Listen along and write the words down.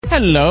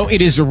Hello,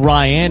 it is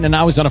Ryan, and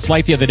I was on a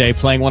flight the other day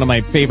playing one of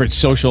my favorite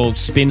social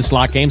spin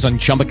slot games on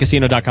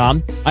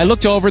ChumbaCasino.com. I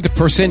looked over at the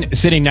person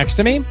sitting next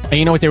to me, and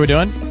you know what they were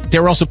doing? They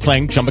were also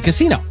playing Chumba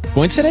Casino.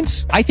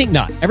 Coincidence? I think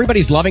not.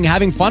 Everybody's loving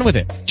having fun with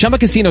it. Chumba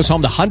Casino is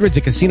home to hundreds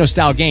of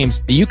casino-style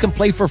games that you can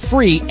play for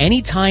free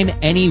anytime,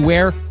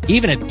 anywhere,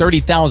 even at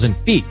 30,000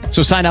 feet.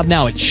 So sign up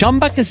now at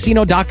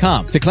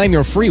ChumbaCasino.com to claim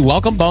your free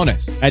welcome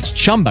bonus. That's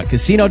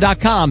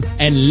ChumbaCasino.com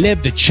and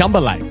live the Chumba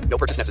life. No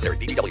purchase necessary.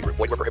 VGW. Void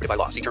where prohibited by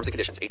law. See terms and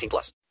conditions.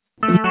 18+.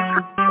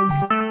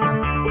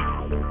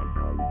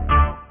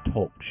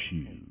 Talk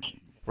shoes.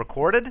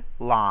 Recorded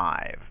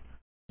live.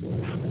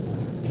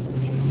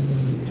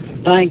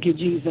 Thank you,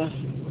 Jesus.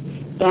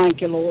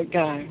 Thank you, Lord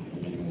God.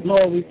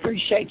 Lord, we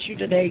appreciate you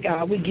today,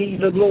 God. We give you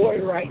the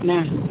glory right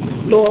now.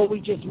 Lord, we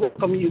just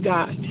welcome you,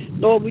 God.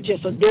 Lord, we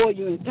just adore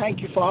you and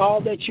thank you for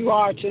all that you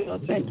are to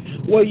us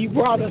and where you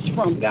brought us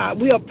from, God.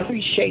 We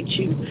appreciate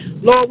you.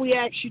 Lord, we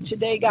ask you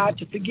today, God,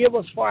 to forgive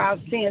us for our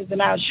sins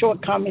and our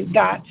shortcomings,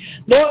 God.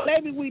 Lord,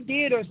 maybe we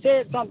did or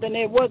said something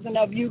that wasn't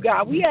of you,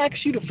 God. We ask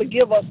you to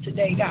forgive us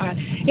today, God.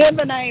 In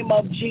the name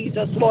of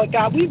Jesus, Lord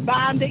God, we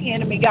bind the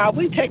enemy, God.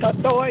 We take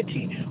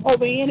authority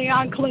over any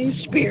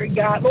unclean spirit,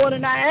 God. Lord,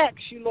 and I ask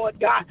you, Lord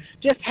God,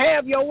 just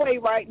have your way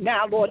right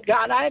now, Lord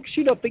God. I ask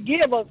you to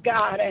forgive us,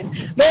 God. And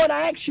Lord,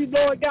 I ask you,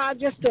 Lord God,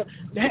 just to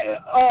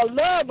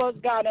love us,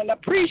 God, and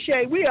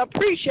we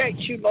appreciate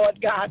you, Lord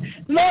God.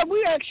 Lord,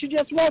 we actually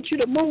just want you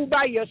to move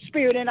by your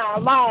spirit in our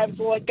lives,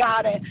 Lord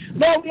God. And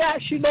Lord, we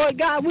ask you, Lord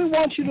God, we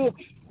want you to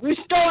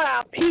restore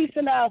our peace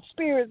in our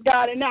spirits,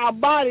 God, in our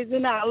bodies,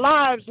 in our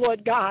lives,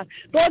 Lord God.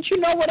 Lord, you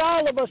know what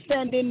all of us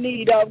stand in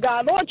need of,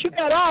 God. Lord, you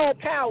got all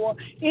power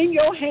in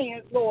your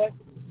hands, Lord.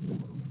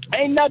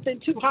 Ain't nothing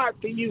too hard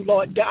for you,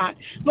 Lord God.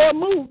 Lord,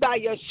 move by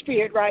your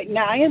spirit right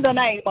now in the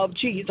name of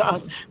Jesus.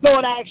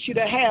 Lord, I ask you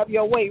to have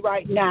your way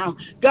right now.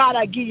 God,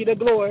 I give you the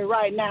glory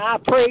right now. I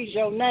praise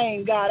your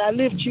name, God. I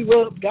lift you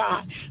up,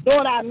 God.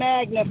 Lord, I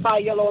magnify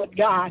you, Lord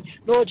God.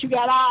 Lord, you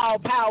got all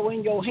power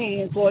in your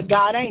hands, Lord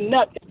God. Ain't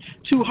nothing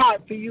too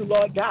hard for you,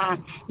 Lord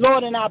God.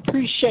 Lord, and I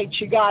appreciate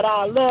you, God.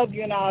 I love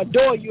you and I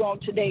adore you on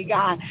today,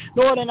 God.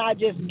 Lord, and I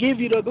just give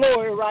you the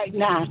glory right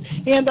now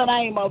in the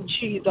name of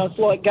Jesus,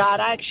 Lord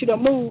God. I ask you to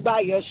move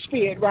by your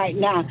spirit right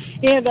now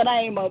in the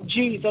name of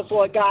Jesus,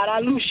 Lord God. I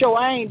loose your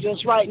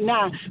angels right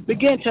now.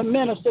 Begin to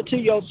minister to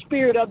your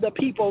spirit of the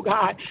people,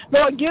 God.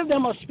 Lord, give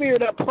them a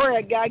spirit of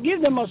prayer, God.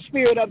 Give them a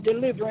spirit of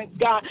deliverance,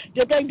 God,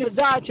 that they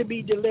desire to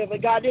be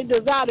delivered, God. They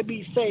desire to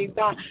be saved,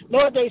 God.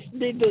 Lord,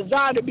 they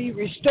desire to be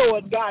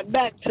restored, God,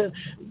 back to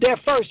their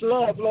first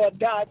love, Lord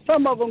God.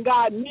 Some of them,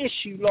 God, miss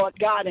you, Lord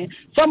God, and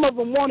some of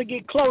them want to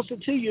get closer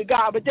to you,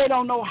 God, but they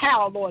don't know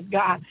how, Lord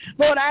God.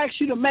 Lord, I ask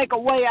you to make a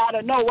way out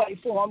of no way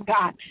for them,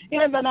 God.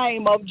 In the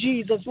name of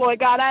Jesus, Lord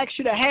God, I ask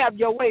you to have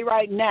your way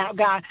right now,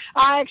 God.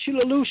 I ask you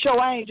to loose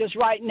your angels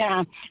right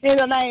now. In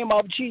the name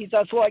of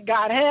Jesus, Lord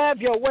God, have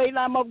your way,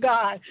 Lamb of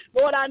God.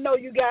 Lord, I know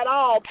you got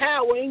all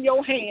power in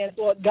your hands,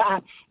 Lord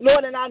God.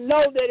 Lord, and I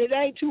know that it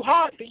ain't too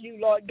hard for you,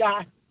 Lord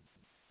God.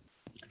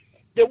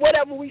 That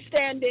whatever we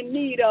stand in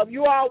need of,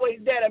 you're always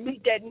there to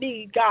meet that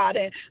need, God.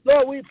 And,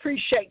 Lord, we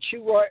appreciate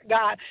you, Lord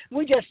God.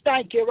 We just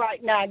thank you right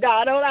now,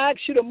 God. I ask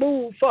you to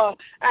move for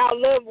our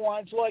loved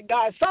ones, Lord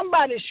God.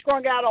 Somebody's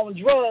strung out on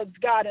drugs,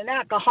 God, and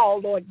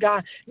alcohol, Lord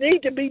God.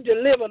 Need to be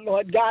delivered,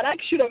 Lord God. I ask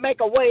you to make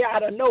a way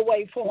out of no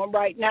way for them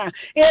right now.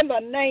 In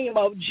the name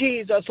of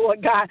Jesus,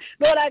 Lord God.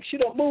 Lord, I ask you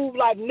to move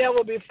like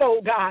never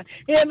before, God.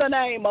 In the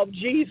name of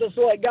Jesus,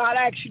 Lord God.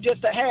 I ask you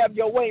just to have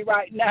your way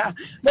right now.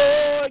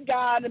 Lord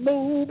God,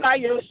 move by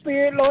your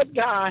spirit, Lord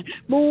God.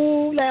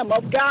 Move, Lamb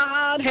of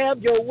God.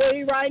 Have your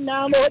way right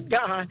now, Lord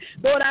God.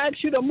 Lord, I ask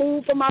you to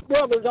move for my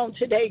brothers on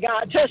today,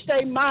 God. Touch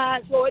their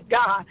minds, Lord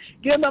God.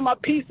 Give them a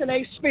peace in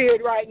their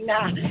spirit right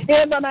now.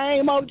 In the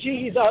name of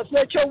Jesus,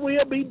 let your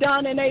will be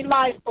done in their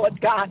life,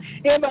 Lord God.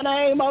 In the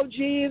name of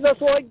Jesus,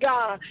 Lord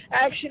God,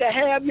 I ask you to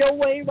have your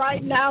way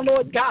right now,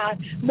 Lord God.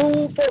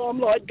 Move for them,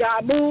 Lord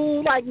God.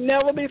 Move like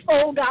never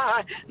before,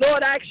 God.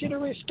 Lord, I ask you to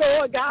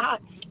restore, God.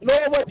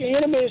 Lord, what the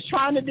enemy is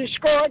trying to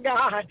destroy,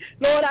 God.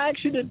 Lord, I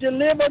ask you to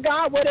deliver,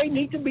 God, where they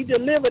need to be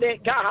delivered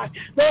at, God.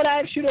 Lord,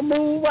 I ask you to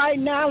move right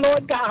now,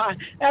 Lord God.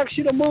 I ask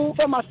you to move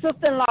for my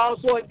sister-in-laws,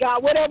 Lord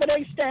God, whatever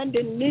they stand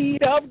in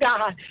need of,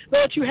 God.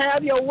 Lord, you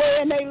have your way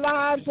in their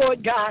lives,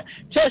 Lord God.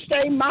 Touch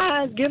their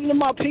minds, give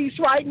them a peace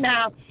right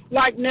now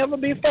like never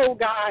before,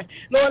 God.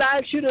 Lord, I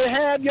ask you to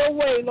have your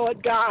way,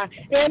 Lord God.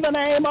 In the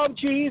name of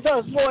Jesus,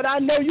 Lord, I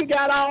know you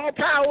got all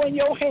power in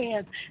your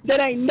hands. That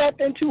ain't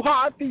nothing too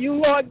hard for you,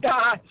 Lord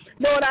God.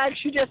 Lord, I ask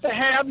you just to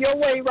have your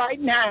way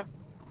right now.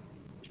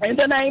 In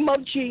the name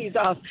of Jesus,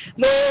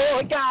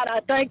 Lord God,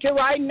 I thank you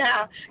right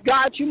now.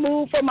 God, you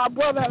move for my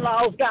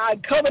brother-in-laws,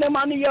 God. Cover them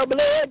under your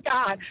blood,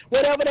 God.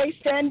 Whatever they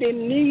stand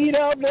in need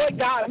of, Lord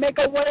God, make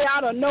a way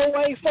out of no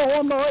way for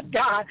them, Lord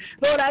God.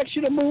 Lord, I ask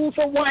you to move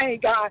for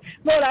Wayne, God.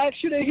 Lord, I ask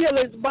you to heal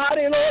his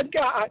body, Lord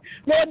God.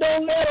 Lord,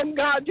 don't let him,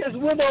 God, just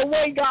wither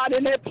away, God,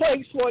 in that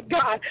place, Lord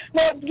God.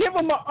 Lord, give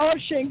him an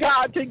option,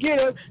 God, to get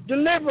a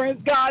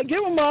deliverance, God.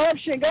 Give him an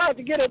option, God,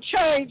 to get a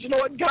change,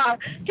 Lord God.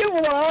 Give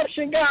him an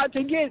option, God,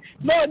 to get,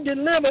 Lord Lord,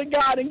 deliver,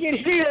 God, and get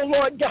healed,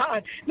 Lord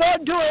God.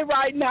 Lord, do it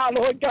right now,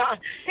 Lord God.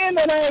 In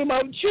the name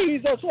of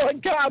Jesus,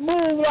 Lord God,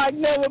 move like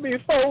never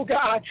before,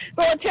 God.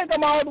 Lord, take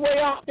him all the way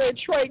off that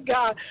trait,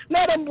 God.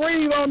 Let him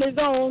breathe on his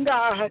own,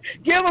 God.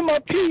 Give him a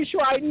peace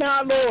right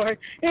now, Lord,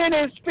 in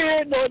his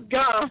spirit, Lord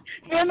God.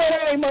 In the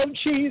name of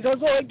Jesus,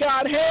 Lord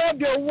God, have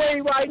your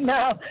way right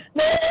now.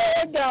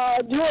 Lord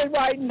God, do it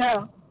right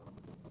now.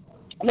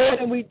 Lord,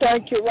 and we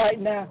thank you right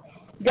now.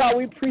 God,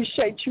 we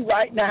appreciate you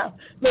right now.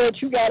 Lord,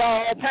 you got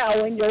all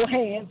power in your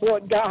hands,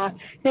 Lord God.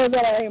 In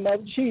the name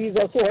of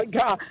Jesus, Lord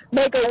God,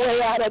 make a way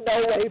out of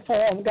no way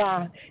for him,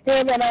 God.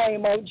 In the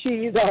name of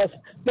Jesus,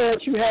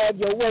 Lord, you have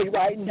your way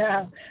right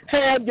now.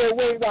 Have your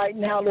way right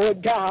now,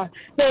 Lord God.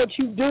 Lord,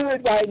 you do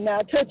it right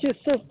now. Touch your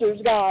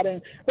sisters, God,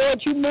 and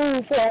Lord, you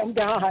move for them,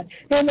 God.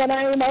 In the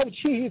name of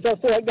Jesus,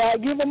 Lord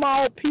God, give them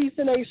all peace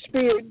in their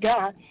spirit,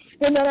 God.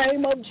 In the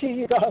name of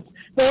Jesus,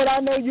 Lord, I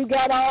know you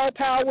got all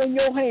power in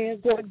your hands,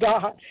 Lord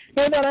God.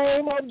 In the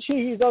name of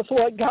Jesus,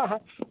 Lord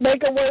God,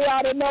 make a way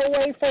out of no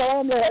way for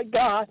them, Lord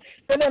God.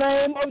 In the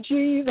name of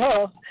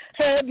Jesus,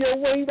 have your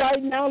way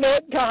right now,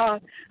 Lord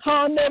God.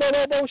 Lord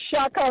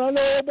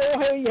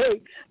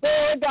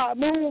God,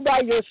 move by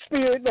your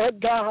spirit,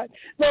 Lord God.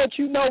 Lord,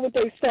 you know what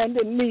they stand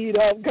in need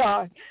of,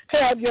 God.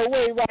 Have your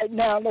way right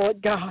now,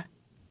 Lord God.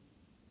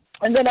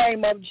 In the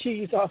name of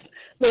Jesus,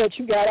 Lord,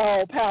 you got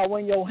all power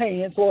in your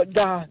hands, Lord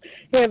God.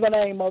 In the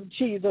name of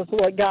Jesus,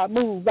 Lord God,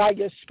 move by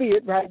your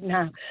spirit right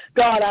now.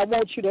 God, I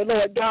want you to,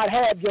 Lord God,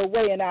 have your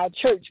way in our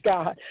church,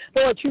 God.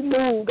 Lord, you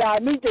move,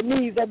 God. Meet the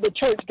needs of the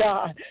church,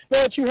 God.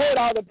 Lord, you heard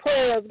all the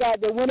prayers, God,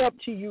 that went up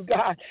to you,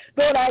 God.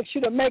 Lord, I ask you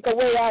to make a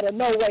way out of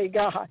no way,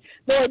 God.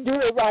 Lord, do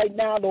it right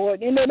now,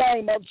 Lord. In the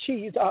name of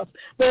Jesus,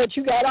 Lord,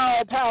 you got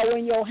all power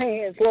in your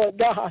hands, Lord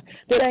God.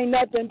 There ain't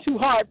nothing too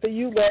hard for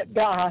you, Lord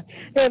God.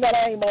 In the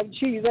name of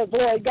Jesus,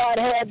 Lord God,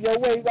 have your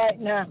way right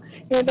now.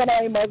 In the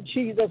name of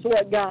Jesus,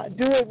 Lord God,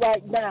 do it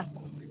right now.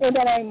 In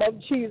the name of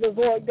Jesus,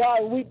 Lord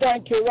God, we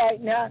thank you right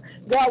now.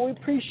 God, we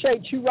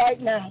appreciate you right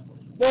now.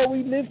 Lord,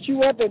 we lift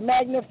you up and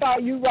magnify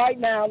you right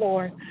now,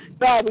 Lord.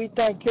 God, we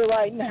thank you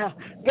right now.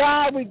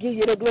 God, we give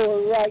you the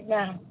glory right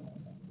now.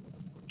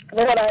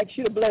 Lord, I ask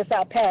you to bless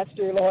our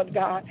pastor, Lord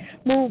God.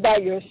 Move by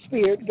your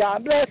spirit,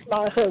 God. Bless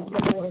my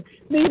husband, Lord.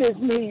 Meet his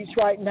needs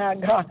right now,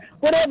 God.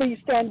 Whatever he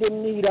stands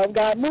in need of,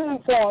 God,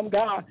 move for him,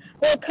 God.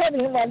 Lord, cover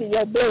him under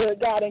your blood,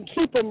 God, and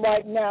keep him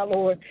right now,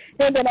 Lord.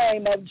 In the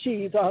name of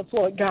Jesus,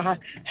 Lord God.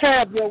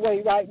 Have your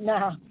way right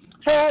now.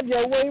 Have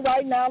your way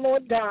right now,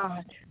 Lord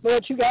God.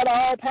 Lord, you got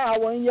all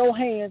power in your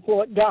hands,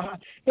 Lord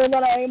God. In the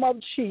name of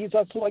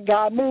Jesus, Lord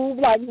God, move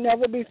like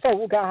never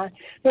before, God.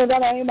 In the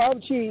name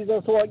of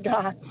Jesus, Lord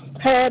God,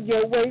 have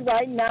your way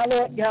right now,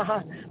 Lord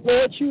God.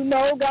 Lord, you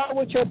know, God,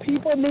 what your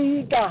people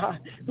need, God.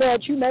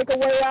 Lord, you make a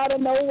way out of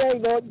no way,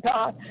 Lord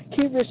God.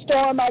 Keep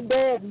restoring my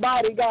dad's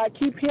body, God.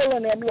 Keep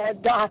healing him,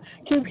 Lord God.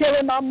 Keep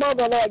healing my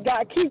mother, Lord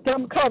God. Keep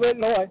them covered,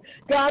 Lord.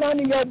 God,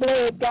 under your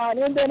blood, God.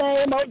 In the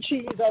name of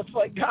Jesus,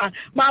 Lord God.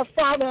 My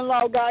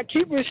father-in-law, God,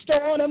 keep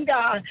restoring him,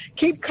 God.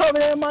 Keep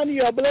covering them under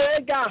your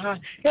blood, God.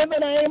 In the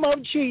name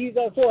of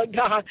Jesus, Lord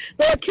God.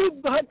 Lord,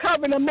 keep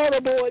covering the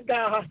motherboard,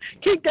 God.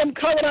 Keep them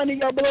covered under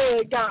your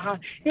blood, God.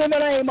 In the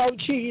name of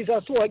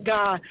Jesus, Lord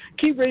God.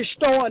 Keep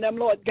restoring them,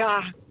 Lord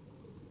God.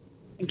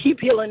 And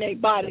keep healing their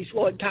bodies,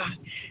 Lord God.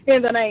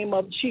 In the name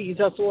of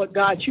Jesus, Lord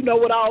God. You know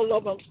what all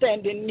of them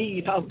stand in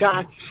need of,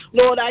 God.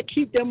 Lord, I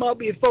keep them up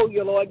before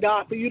you, Lord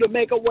God, for you to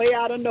make a way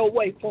out of no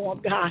way for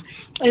them, God.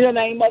 In the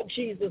name of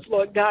Jesus,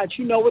 Lord God.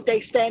 You know what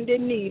they stand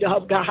in need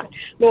of, God.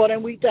 Lord,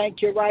 and we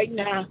thank you right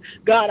now.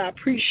 God, I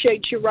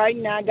appreciate you right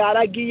now. God,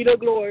 I give you the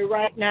glory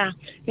right now.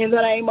 In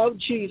the name of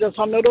Jesus.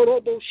 Lord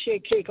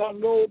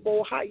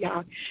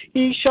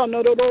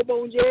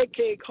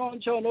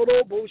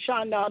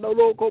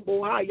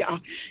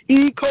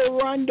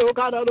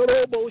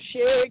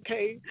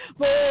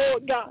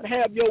God,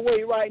 have your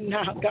way right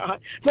now, God.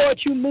 Lord,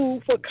 you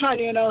move for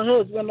Connie and her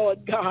husband, Lord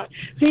God.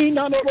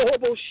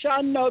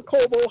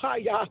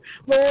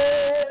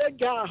 Lord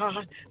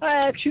God, I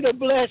ask you to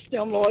bless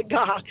them, Lord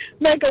God.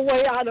 Make a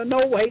way out of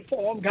no way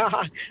for them,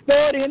 God.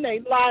 Lord, in their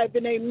life,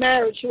 in their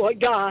marriage, Lord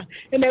God,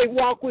 and they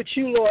walk with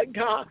you, Lord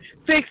God.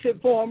 Fix it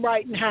for them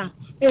right now.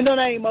 In the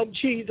name of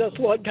Jesus,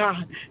 Lord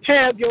God,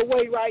 have your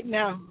way right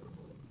now.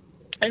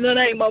 In the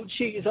name of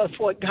Jesus,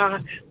 Lord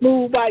God,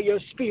 move by your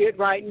spirit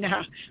right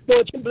now.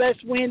 Lord, you bless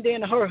Wendy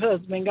and her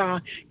husband,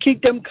 God.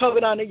 Keep them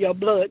covered under your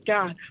blood,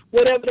 God.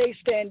 Whatever they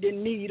stand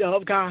in need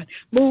of, God,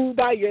 move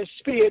by your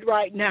spirit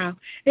right now.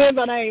 In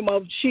the name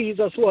of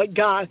Jesus, Lord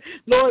God.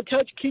 Lord,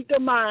 touch, keep the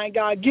mind,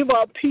 God. Give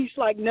her peace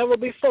like never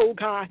before,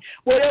 God.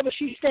 Whatever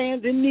she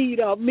stands in need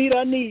of, meet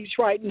her needs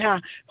right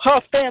now.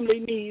 Her family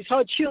needs,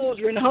 her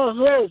children, her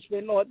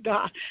husband, Lord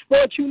God.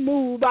 Lord, you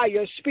move by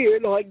your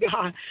spirit, Lord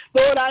God.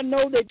 Lord, I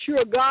know that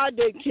you're God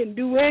that can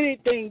do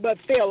anything but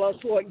fail us,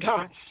 Lord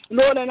God.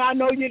 Lord, and I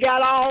know you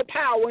got all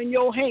power in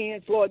your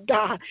hands, Lord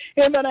God.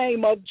 In the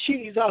name of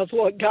Jesus,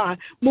 Lord God,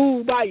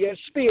 move by your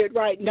spirit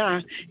right now.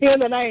 In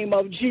the name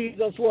of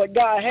Jesus, Lord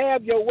God,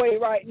 have your way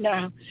right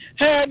now.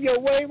 Have your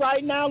way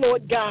right now,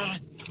 Lord God.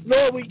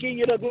 Lord, we give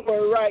you the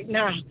glory right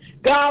now.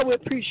 God, we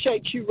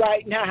appreciate you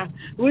right now.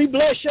 We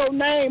bless your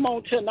name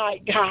on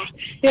tonight, God,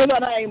 in the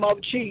name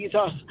of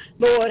Jesus.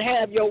 Lord,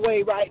 have your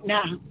way right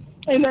now.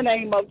 In the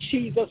name of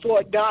Jesus,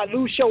 Lord God,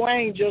 loose your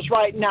angels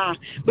right now.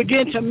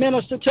 Begin to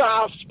minister to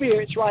our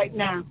spirits right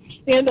now.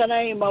 In the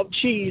name of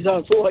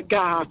Jesus, Lord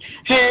God,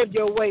 have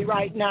your way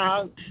right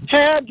now.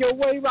 Have your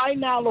way right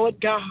now, Lord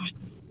God.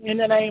 In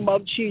the name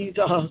of Jesus.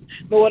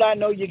 Lord, I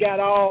know you got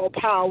all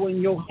power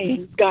in your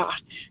hands, God.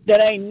 That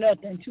ain't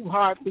nothing too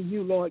hard for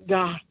you, Lord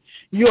God.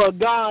 You're a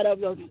God of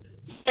the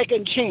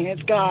second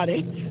chance, God.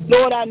 And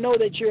Lord, I know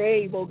that you're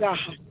able, God.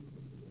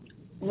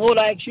 Lord,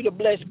 I ask you to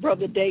bless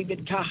Brother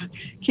David, God.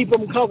 Keep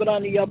him covered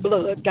under your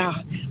blood,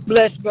 God.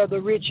 Bless Brother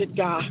Richard,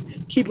 God.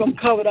 Keep him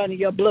covered under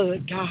your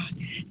blood, God.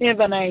 In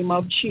the name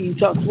of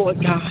Jesus,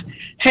 Lord God.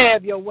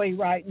 Have your way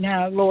right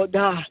now, Lord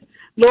God.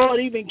 Lord,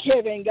 even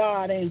Kevin,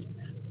 God, and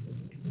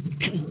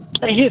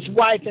his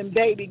wife and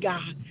baby,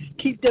 God.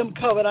 Keep them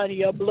covered under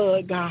your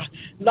blood, God.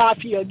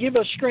 Lafayette, give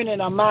her strength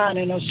in her mind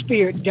and her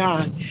spirit,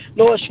 God.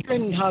 Lord,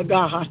 strengthen her,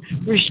 God.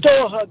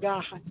 Restore her,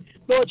 God.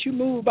 Lord, you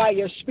move by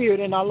your spirit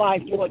in our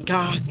life, Lord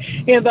God.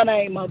 In the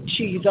name of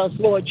Jesus,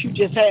 Lord, you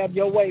just have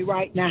your way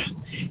right now.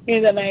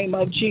 In the name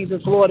of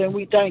Jesus, Lord, and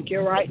we thank you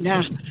right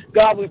now.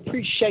 God, we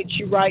appreciate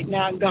you right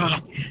now,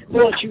 God.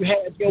 Lord, you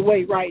have your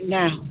way right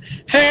now.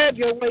 Have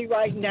your way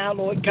right now,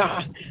 Lord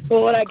God.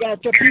 Lord, I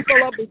got your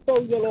people up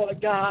before you,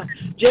 Lord God.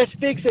 Just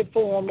fix it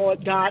for them,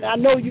 Lord God. I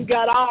know you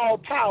got all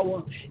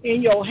power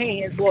in your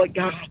hands, Lord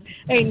God.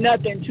 Ain't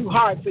nothing too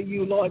hard for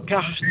you, Lord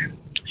God.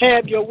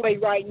 Have your way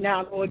right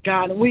now, Lord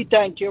God, and we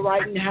thank you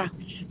right now.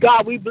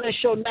 God, we bless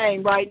your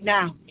name right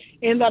now.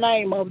 In the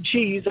name of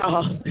Jesus,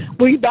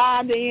 we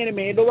bind the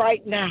enemy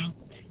right now.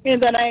 In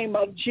the name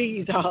of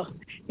Jesus,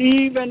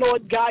 even,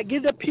 Lord God,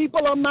 give the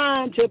people a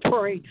mind to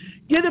pray.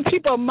 Give the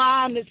people a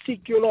mind to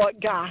seek you,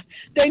 Lord God.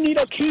 They need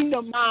a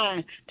kingdom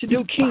mind to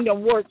do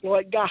kingdom work,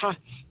 Lord God.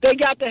 They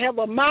got to have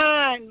a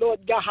mind, Lord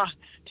God,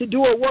 to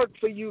do a work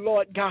for you,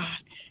 Lord God.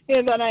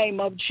 In the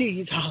name of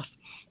Jesus,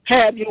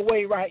 have your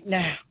way right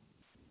now.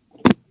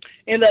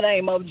 In the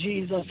name of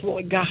Jesus,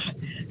 Lord God.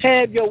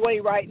 Have your way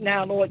right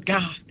now, Lord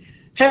God.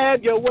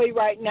 Have your way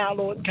right now,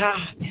 Lord God.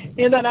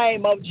 In the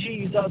name of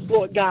Jesus,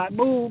 Lord God.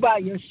 Move by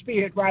your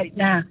spirit right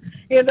now.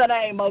 In the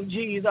name of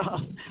Jesus.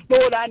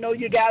 Lord, I know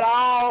you got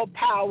all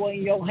power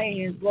in your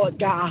hands, Lord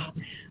God.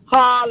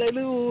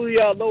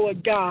 Hallelujah,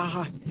 Lord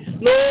God.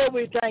 Lord,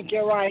 we thank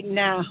you right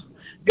now.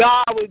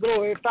 God, we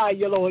glorify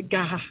you, Lord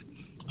God.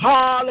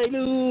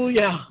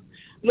 Hallelujah.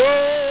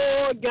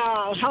 Lord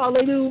God,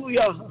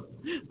 hallelujah.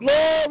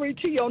 Glory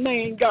to your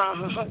name,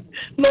 God.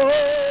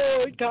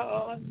 Lord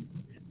God,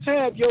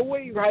 have your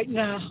way right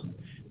now.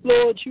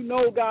 Lord, you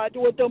know, God,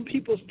 what them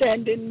people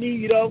stand in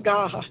need of,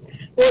 God.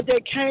 Lord,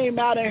 they came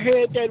out and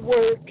heard that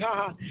word,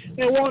 God,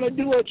 and want to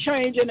do a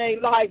change in their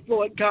life,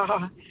 Lord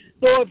God.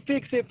 Lord,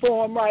 fix it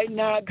for them right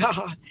now,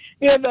 God.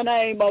 In the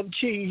name of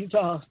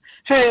Jesus,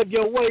 have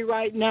your way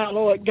right now,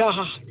 Lord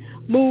God.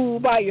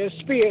 Move by your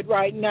spirit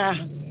right now.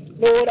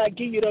 Lord, I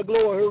give you the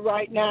glory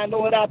right now.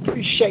 Lord, I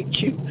appreciate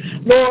you.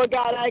 Lord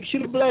God, I ask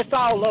you to bless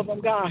all of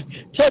them, God.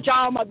 Touch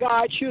all my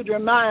God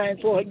children's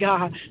minds, Lord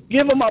God.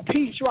 Give them a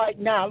peace right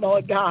now,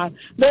 Lord God.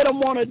 Let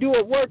them want to do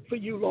a work for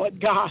you, Lord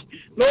God.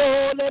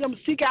 Lord, let them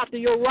seek after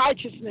your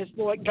righteousness,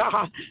 Lord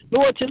God.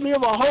 Lord, to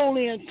live a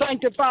holy and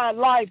sanctified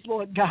life,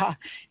 Lord God.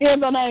 In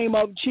the name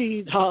of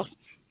Jesus.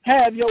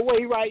 Have your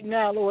way right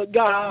now, Lord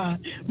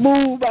God.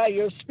 Move by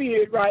your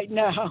spirit right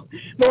now.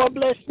 Lord,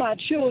 bless my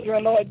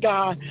children, Lord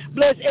God.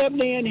 Bless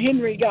Ebony and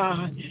Henry,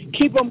 God.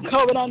 Keep them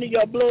covered under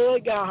your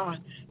blood, God.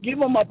 Give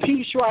them a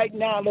peace right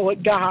now,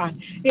 Lord God.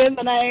 In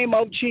the name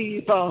of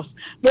Jesus.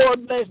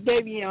 Lord, bless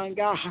baby young,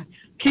 God.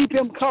 Keep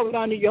him covered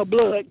under your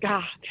blood,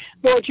 God.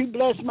 Lord, you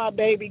bless my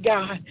baby,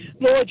 God.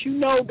 Lord, you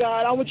know,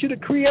 God, I want you to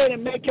create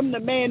and make him the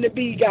man to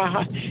be,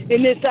 God,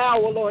 in this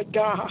hour, Lord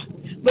God.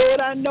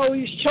 Lord, I know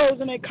he's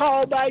chosen and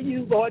called by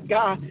you, Lord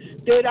God,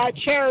 that I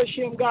cherish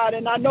him, God,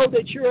 and I know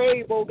that you're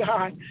able,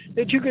 God,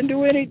 that you can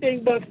do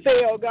anything but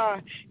fail,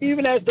 God.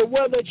 Even as the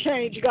weather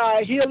change,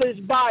 God, heal his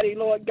body,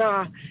 Lord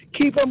God.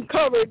 Keep him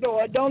covered,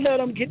 Lord. Don't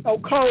let him get no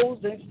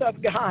colds and stuff,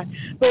 God.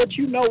 Lord,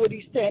 you know what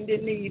he stands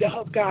in need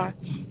of, God.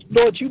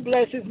 Lord, you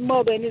bless his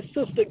mother and his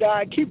sister,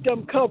 God. Keep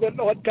them covered,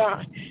 Lord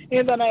God,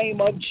 in the name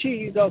of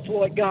Jesus,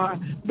 Lord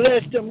God.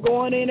 Bless them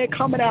going in and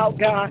coming out,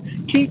 God.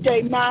 Keep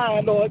their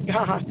mind, Lord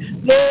God.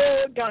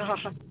 Lord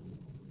God.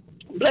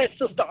 Bless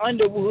Sister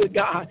Underwood,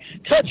 God.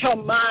 Touch her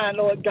mind,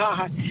 Lord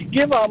God.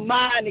 Give her a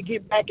mind to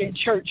get back in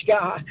church,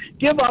 God.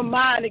 Give her a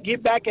mind to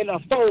get back in the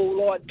fold,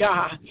 Lord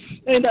God.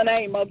 In the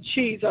name of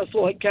Jesus,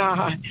 Lord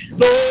God.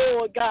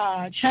 Lord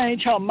God,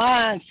 change her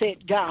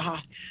mindset, God.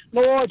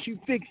 Lord, you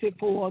fix it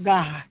for her,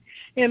 God.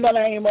 In the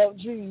name of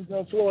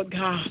Jesus, Lord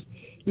God.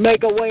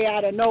 Make a way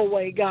out of no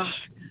way, God.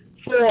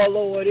 For her,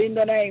 Lord, in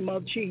the name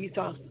of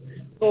Jesus.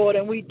 Lord,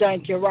 and we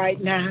thank you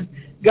right now.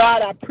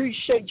 God, I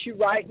appreciate you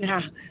right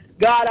now.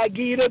 God, I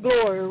give you the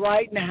glory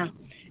right now.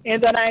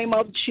 in the name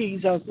of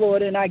Jesus,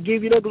 Lord. And I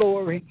give you the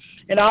glory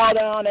and all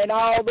the honor and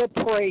all the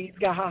praise,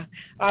 God.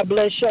 I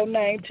bless your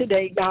name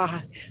today,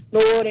 God.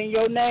 Lord, in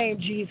your name,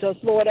 Jesus,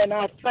 Lord. And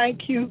I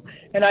thank you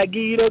and I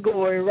give you the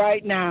glory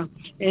right now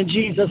in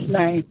Jesus'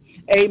 name.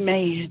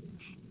 Amen.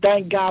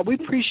 Thank God. We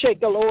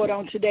appreciate the Lord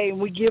on today, and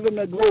we give him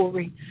the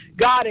glory.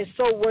 God is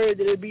so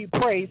worthy to be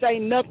praised.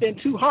 Ain't nothing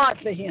too hard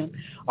for him.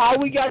 All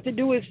we got to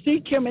do is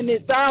seek him in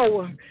this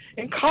hour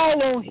and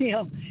call on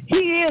him.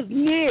 He is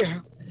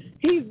near.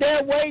 He's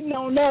there waiting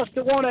on us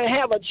to want to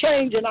have a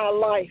change in our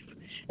life.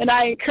 And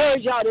I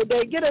encourage y'all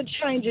today, get a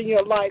change in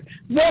your life.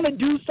 You want to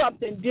do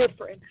something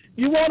different.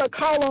 You want to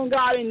call on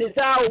God in this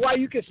hour while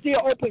you can still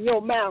open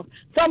your mouth.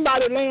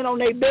 Somebody laying on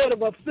their bed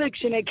of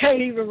affliction and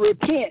can't even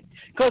repent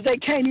because they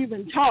can't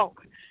even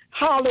talk.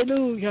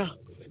 Hallelujah.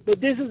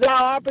 But this is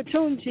our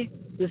opportunity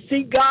to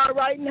seek God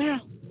right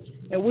now.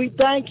 And we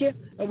thank you,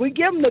 and we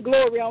give him the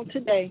glory on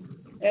today.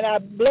 And I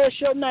bless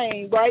your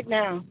name right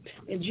now.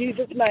 In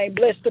Jesus' name,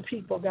 bless the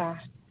people, God.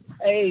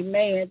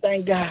 Amen.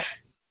 Thank God.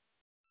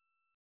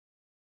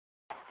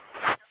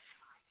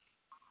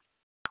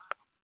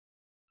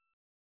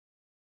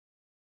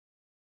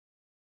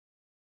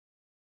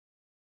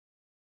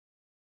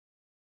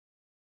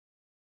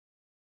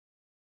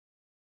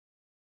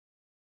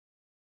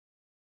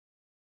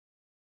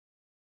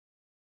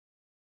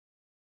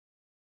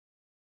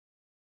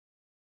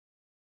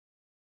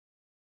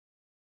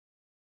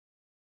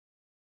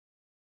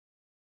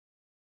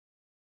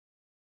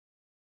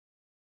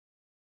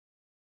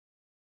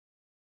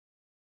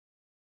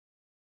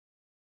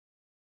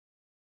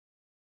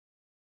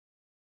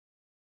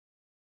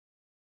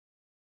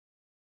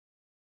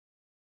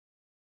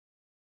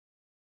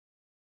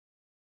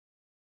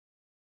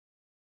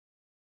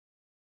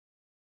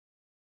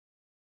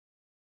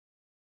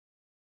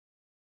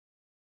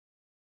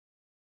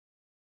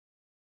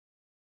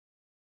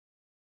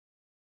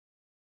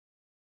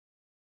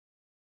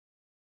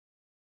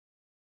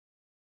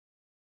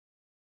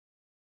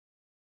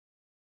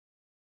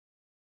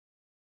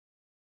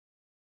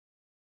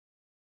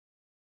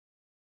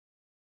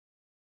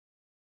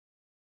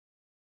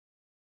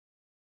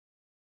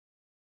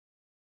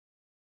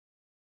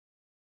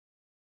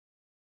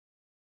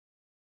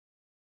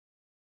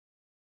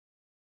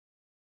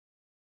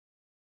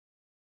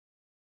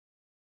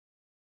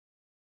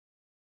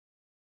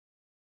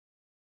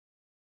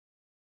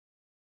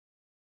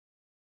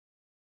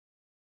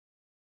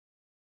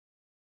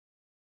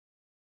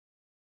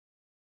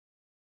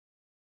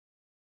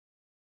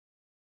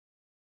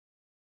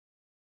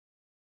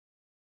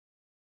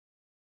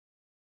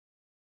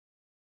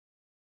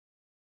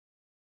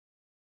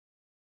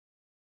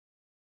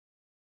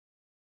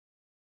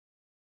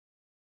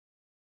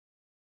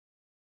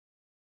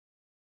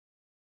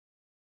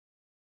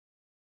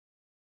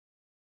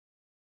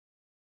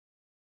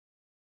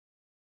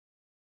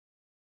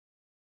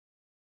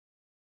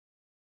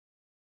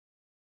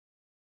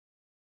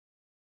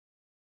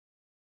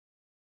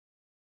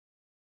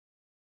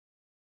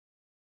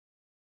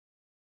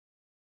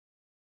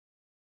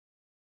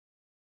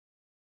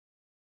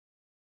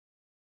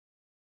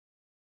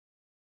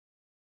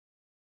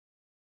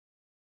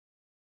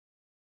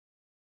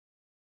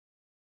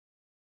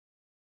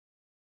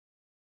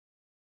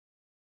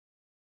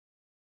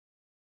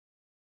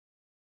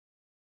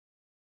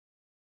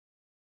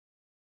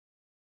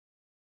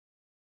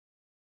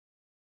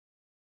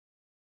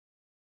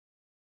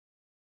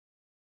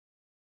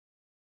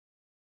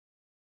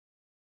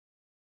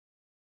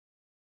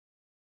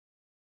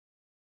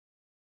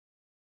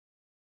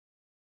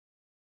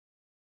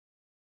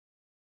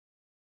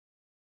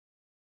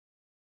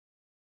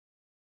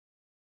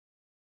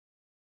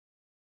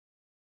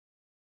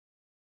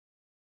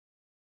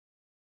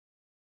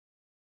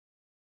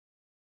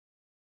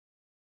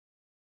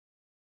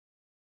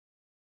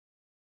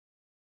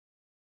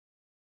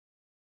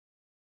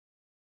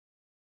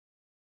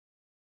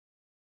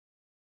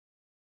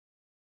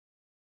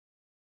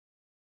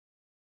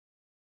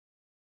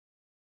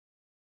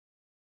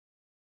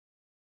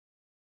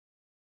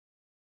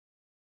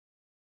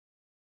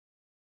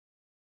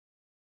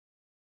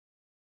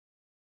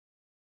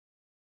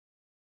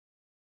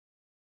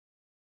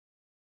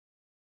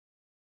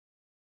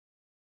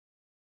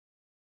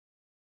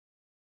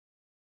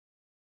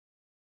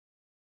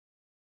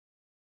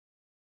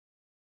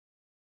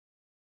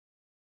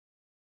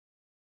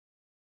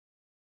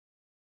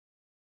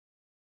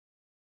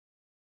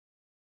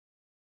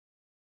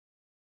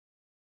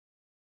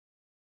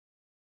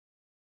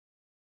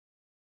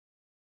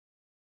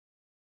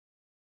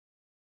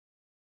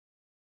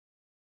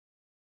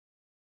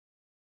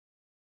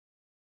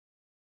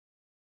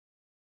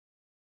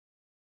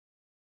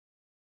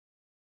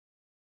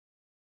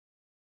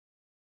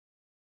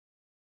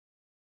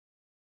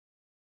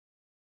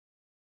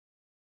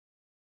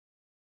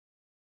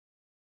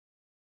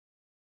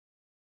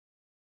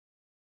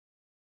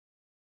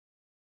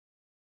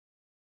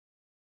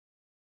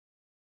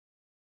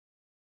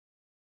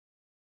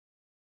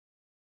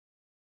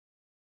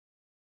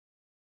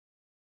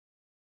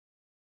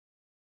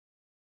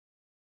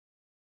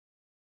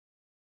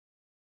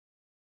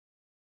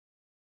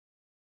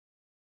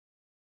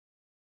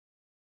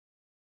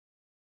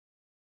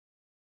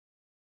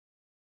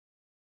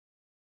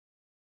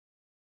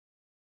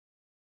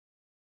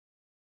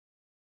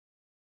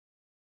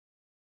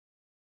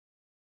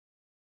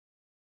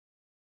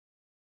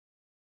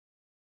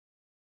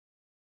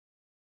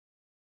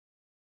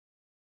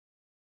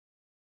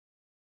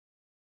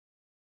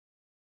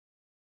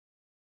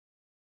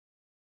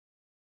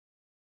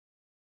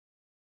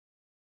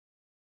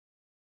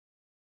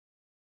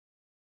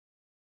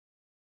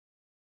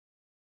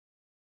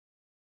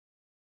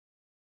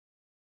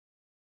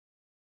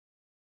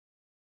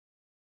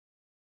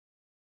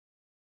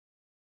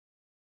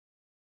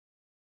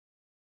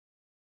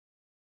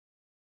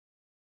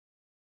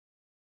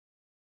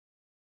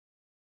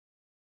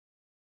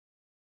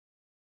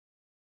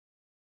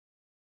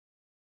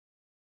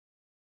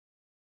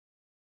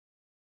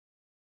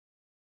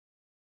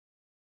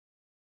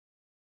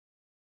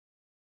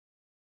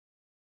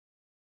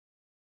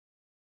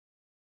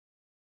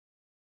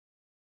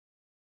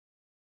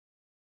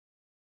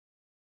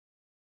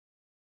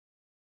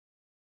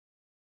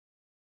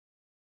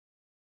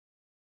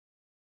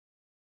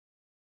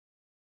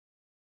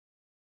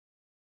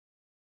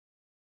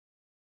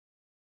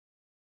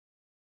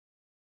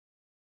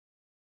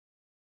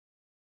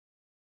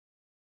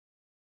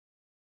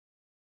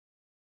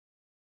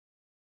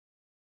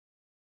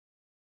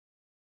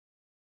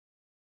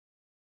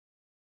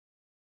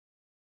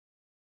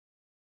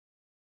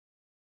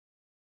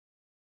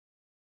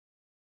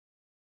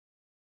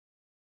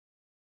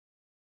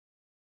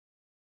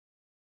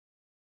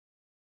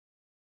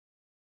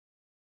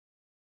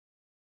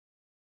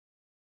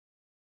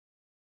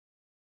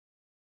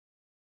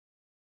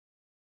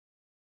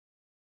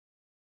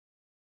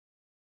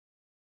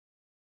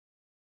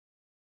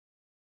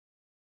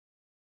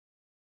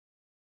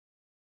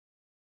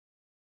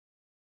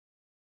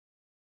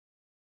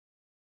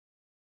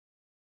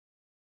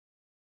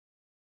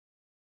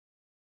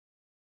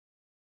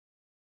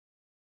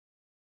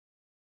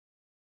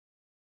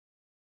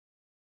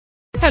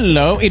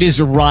 Hello, it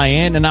is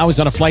Ryan, and I was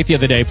on a flight the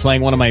other day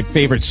playing one of my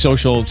favorite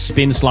social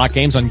spin slot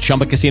games on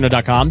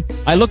ChumbaCasino.com.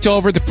 I looked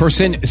over the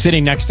person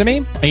sitting next to me,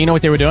 and you know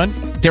what they were doing?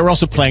 They were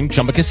also playing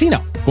Chumba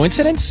Casino.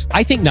 Coincidence?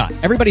 I think not.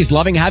 Everybody's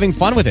loving having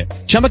fun with it.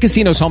 Chumba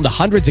Casino is home to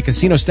hundreds of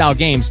casino-style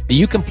games that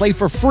you can play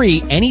for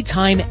free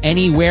anytime,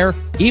 anywhere,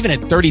 even at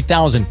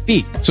 30,000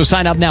 feet. So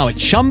sign up now at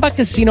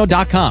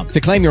ChumbaCasino.com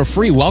to claim your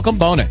free welcome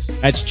bonus.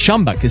 That's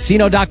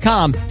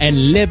ChumbaCasino.com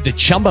and live the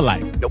Chumba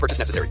life. No purchase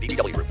necessary.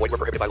 VGW Group. Void where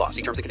prohibited by law.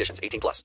 See terms and conditions. 18+.